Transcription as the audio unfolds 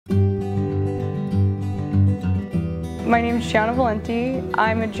My name is Gianna Valente.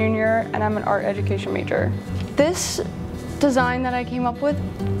 I'm a junior and I'm an art education major. This design that I came up with,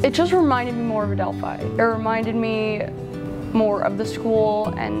 it just reminded me more of Adelphi. It reminded me more of the school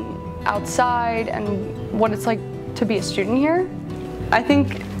and outside and what it's like to be a student here. I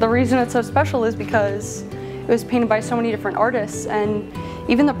think the reason it's so special is because it was painted by so many different artists, and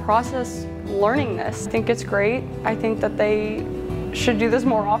even the process learning this, I think it's great. I think that they should do this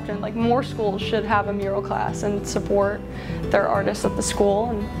more often. Like, more schools should have a mural class and support their artists at the school.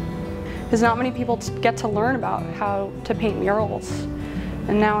 And because not many people get to learn about how to paint murals,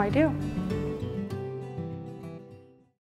 and now I do.